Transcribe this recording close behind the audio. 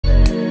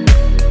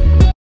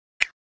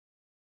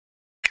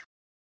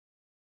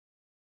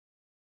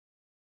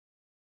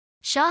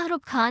Shah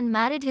Rukh Khan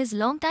married his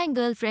longtime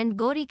girlfriend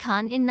Gauri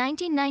Khan in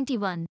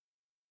 1991.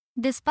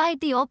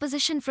 Despite the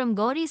opposition from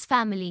Gauri's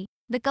family,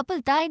 the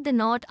couple tied the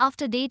knot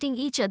after dating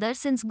each other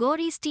since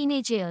Gauri's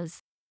teenage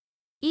years.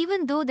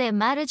 Even though their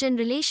marriage and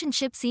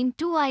relationship seemed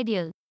too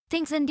ideal,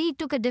 things indeed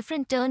took a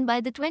different turn by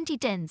the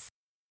 2010s.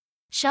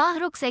 Shah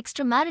Rukh's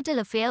extramarital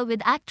affair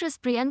with actress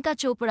Priyanka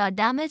Chopra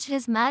damaged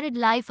his married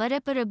life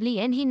irreparably,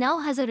 and he now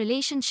has a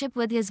relationship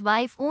with his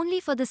wife only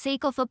for the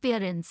sake of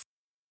appearance.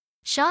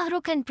 Shah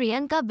Rukh and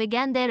Priyanka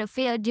began their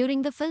affair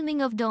during the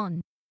filming of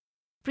Dawn.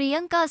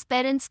 Priyanka's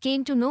parents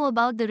came to know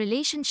about the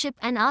relationship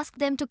and asked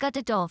them to cut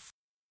it off.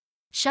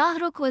 Shah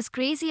Rukh was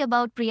crazy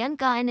about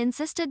Priyanka and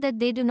insisted that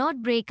they do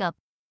not break up.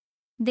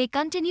 They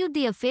continued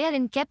the affair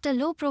and kept a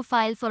low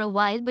profile for a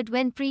while, but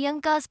when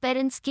Priyanka's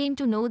parents came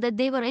to know that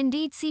they were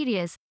indeed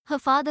serious, her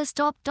father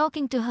stopped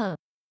talking to her.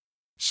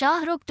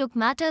 Shah Rukh took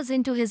matters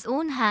into his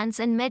own hands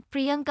and met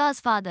Priyanka's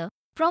father,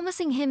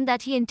 promising him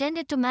that he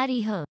intended to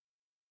marry her.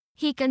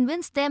 He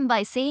convinced them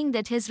by saying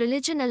that his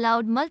religion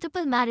allowed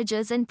multiple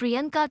marriages and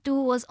Priyanka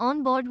too was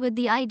on board with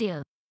the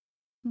idea.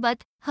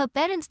 But her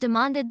parents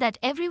demanded that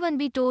everyone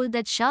be told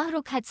that Shah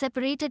Rukh had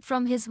separated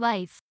from his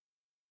wife.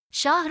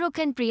 Shah Rukh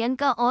and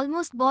Priyanka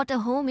almost bought a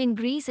home in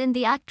Greece, and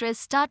the actress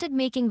started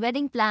making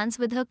wedding plans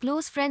with her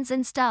close friends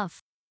and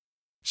staff.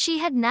 She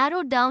had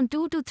narrowed down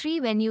 2 to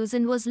 3 venues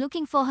and was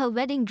looking for her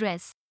wedding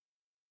dress.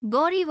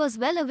 Gauri was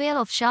well aware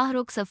of Shah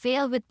Rukh's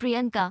affair with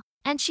Priyanka,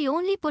 and she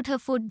only put her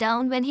foot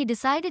down when he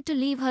decided to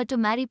leave her to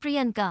marry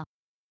Priyanka.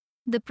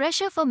 The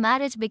pressure for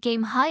marriage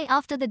became high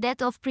after the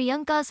death of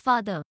Priyanka's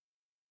father.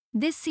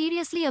 This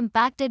seriously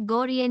impacted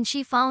Gauri, and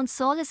she found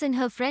solace in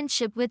her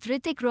friendship with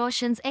Hrithik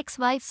Roshan's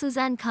ex-wife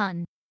Suzanne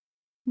Khan.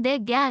 Their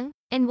gang,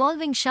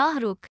 involving Shah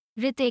Rukh,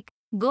 Hrithik,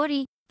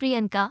 Gauri,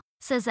 Priyanka,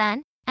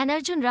 Suzanne, and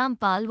Arjun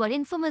Rampal, were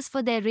infamous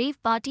for their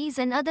rave parties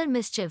and other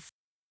mischief.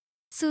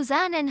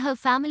 Suzanne and her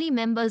family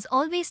members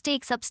always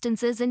take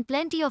substances, and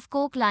plenty of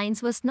coke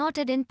lines were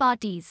snorted in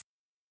parties.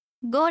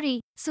 Gauri,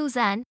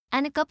 Suzanne,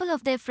 and a couple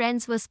of their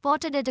friends were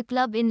spotted at a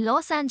club in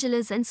Los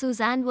Angeles, and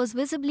Suzanne was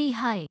visibly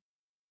high.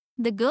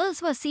 The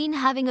girls were seen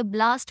having a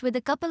blast with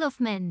a couple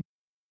of men.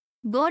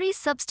 Gauri's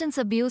substance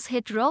abuse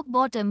hit rock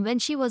bottom when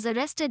she was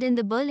arrested in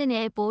the Berlin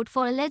airport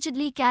for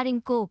allegedly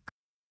carrying coke.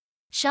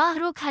 Shah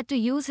Rukh had to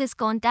use his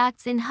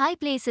contacts in high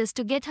places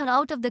to get her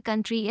out of the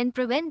country and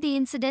prevent the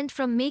incident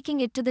from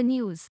making it to the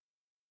news.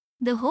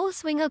 The whole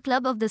swinger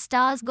club of the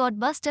stars got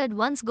busted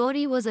once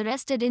Gauri was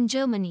arrested in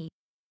Germany.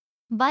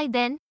 By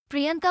then,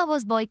 Priyanka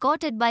was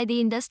boycotted by the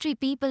industry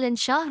people, and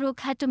Shah Rukh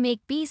had to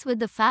make peace with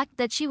the fact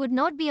that she would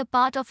not be a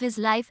part of his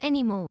life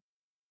anymore.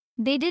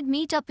 They did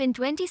meet up in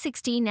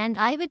 2016, and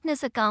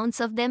eyewitness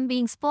accounts of them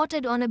being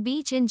spotted on a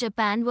beach in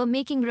Japan were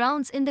making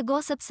rounds in the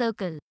gossip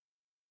circle.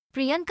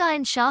 Priyanka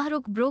and Shah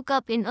Rukh broke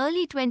up in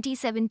early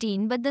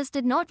 2017, but this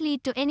did not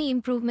lead to any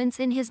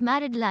improvements in his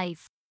married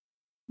life.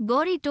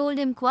 Gauri told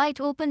him quite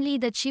openly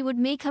that she would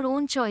make her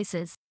own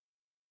choices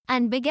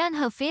and began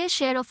her fair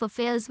share of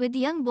affairs with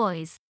young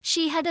boys.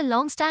 She had a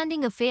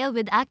long-standing affair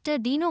with actor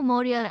Dino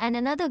Morea, and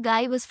another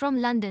guy was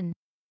from London.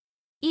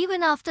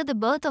 Even after the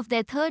birth of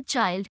their third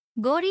child,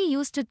 Gauri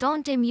used to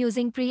taunt him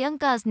using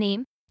Priyanka's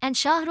name, and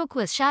Shah Rukh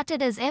was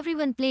shattered as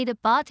everyone played a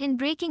part in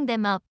breaking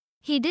them up.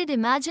 He did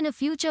imagine a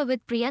future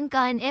with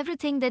Priyanka, and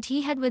everything that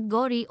he had with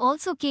Gauri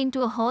also came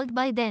to a halt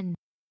by then.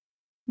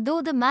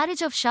 Though the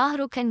marriage of Shah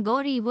Rukh and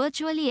Gauri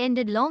virtually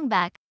ended long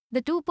back,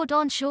 the two put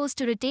on shows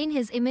to retain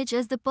his image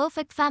as the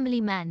perfect family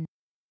man.